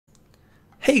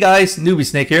Hey guys, Newbie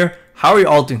Snake here. How are you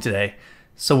all doing today?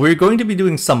 So we're going to be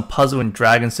doing some Puzzle and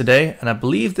Dragons today, and I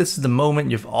believe this is the moment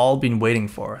you've all been waiting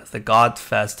for, the God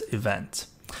Fest event.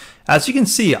 As you can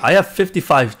see, I have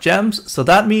 55 gems, so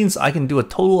that means I can do a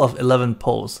total of 11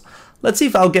 pulls. Let's see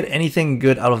if I'll get anything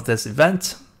good out of this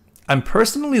event. I'm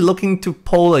personally looking to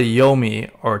pull a Yomi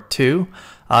or two,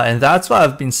 and that's why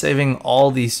I've been saving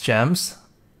all these gems.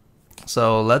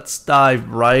 So let's dive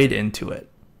right into it.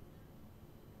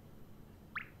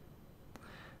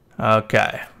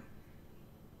 Okay.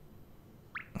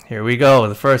 Here we go,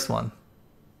 the first one.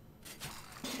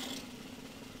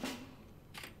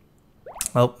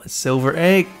 Oh, a silver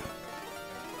egg.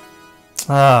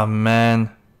 Oh man.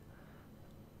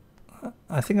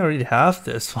 I think I already have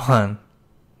this one.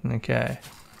 Okay.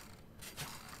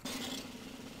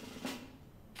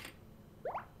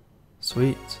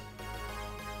 Sweet.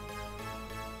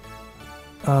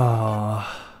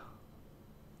 Oh.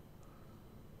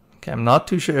 Okay, I'm not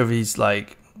too sure if he's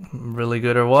like really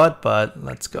good or what, but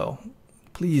let's go.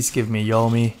 Please give me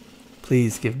Yomi.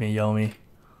 Please give me Yomi.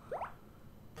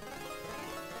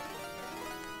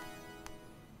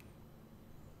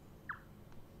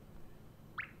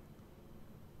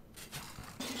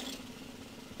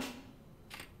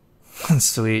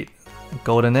 Sweet.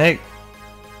 Golden egg.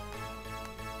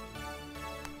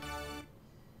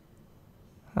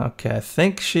 Okay, I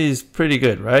think she's pretty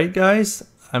good, right guys?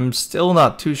 I'm still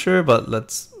not too sure, but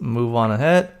let's move on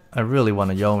ahead. I really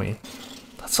want a Yomi.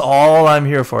 That's all I'm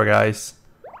here for, guys.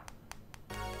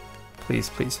 Please,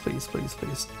 please, please, please,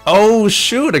 please. Oh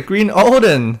shoot, a green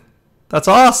Odin! That's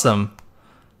awesome.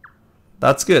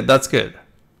 That's good, that's good.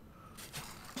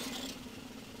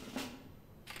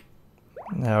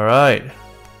 Alright.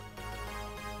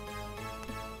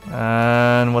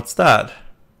 And what's that?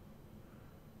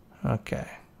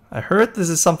 Okay. I heard this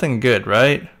is something good,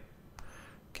 right?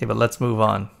 Okay, but let's move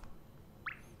on.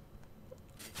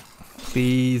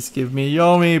 Please give me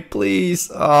Yomi, please.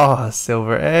 Oh, a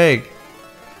silver egg.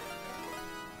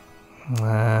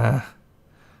 Alright,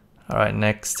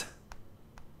 next.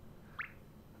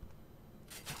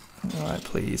 Alright,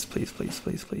 please, please, please,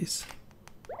 please, please.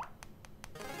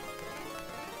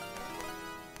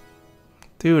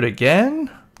 Dude,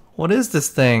 again? What is this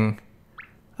thing?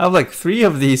 I have like 3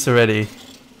 of these already.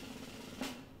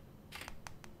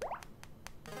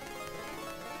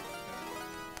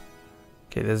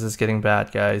 Okay, this is getting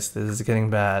bad, guys. This is getting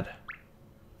bad.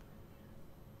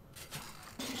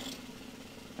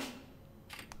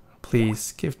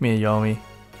 Please, give me a Yomi.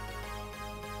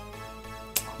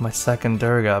 My second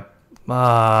Durga.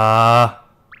 Ah.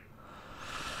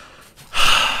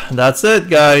 That's it,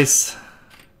 guys.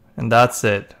 And that's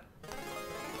it.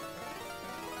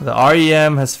 The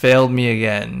REM has failed me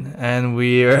again. And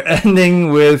we're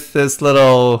ending with this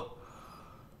little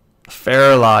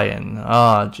fair lion.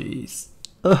 Oh, jeez.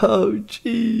 Oh,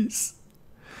 jeez.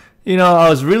 You know, I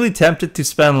was really tempted to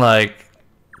spend like,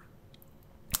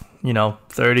 you know,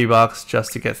 30 bucks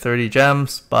just to get 30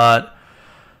 gems, but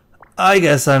I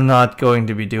guess I'm not going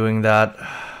to be doing that.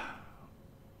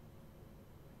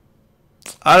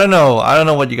 I don't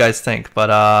know what you guys think,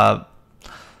 but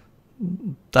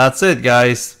that's it,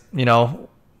 guys. You know,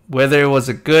 whether it was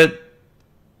a good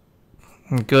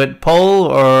poll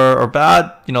or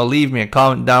bad, you know, leave me a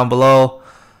comment down below.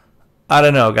 I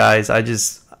don't know, guys. I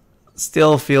just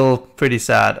still feel pretty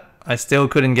sad. I still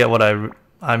couldn't get what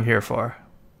I'm here for.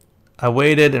 I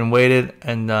waited and waited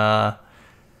and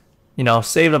you know,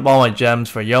 saved up all my gems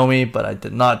for Yomi, but I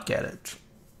did not get it.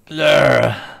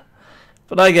 Blur.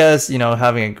 But I guess, you know,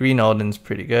 having a green Odin's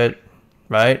pretty good,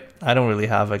 right? I don't really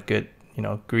have a good, you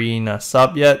know, green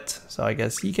sub yet, so I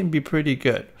guess he can be pretty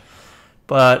good.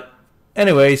 But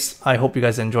anyways, I hope you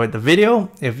guys enjoyed the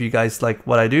video. If you guys like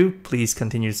what I do, please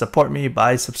continue to support me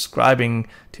by subscribing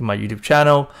to my YouTube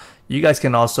channel. You guys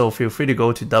can also feel free to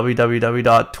go to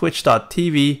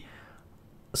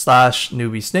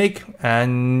www.twitch.tv/newbiesnake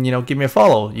and, you know, give me a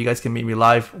follow. You guys can meet me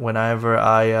live whenever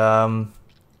I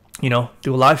you know,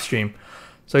 do a live stream.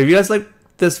 So if you guys like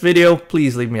this video,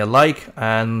 please leave me a like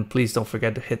and please don't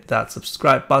forget to hit that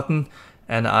subscribe button,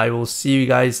 and I will see you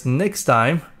guys next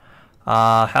time.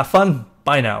 Have fun.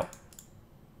 Bye now.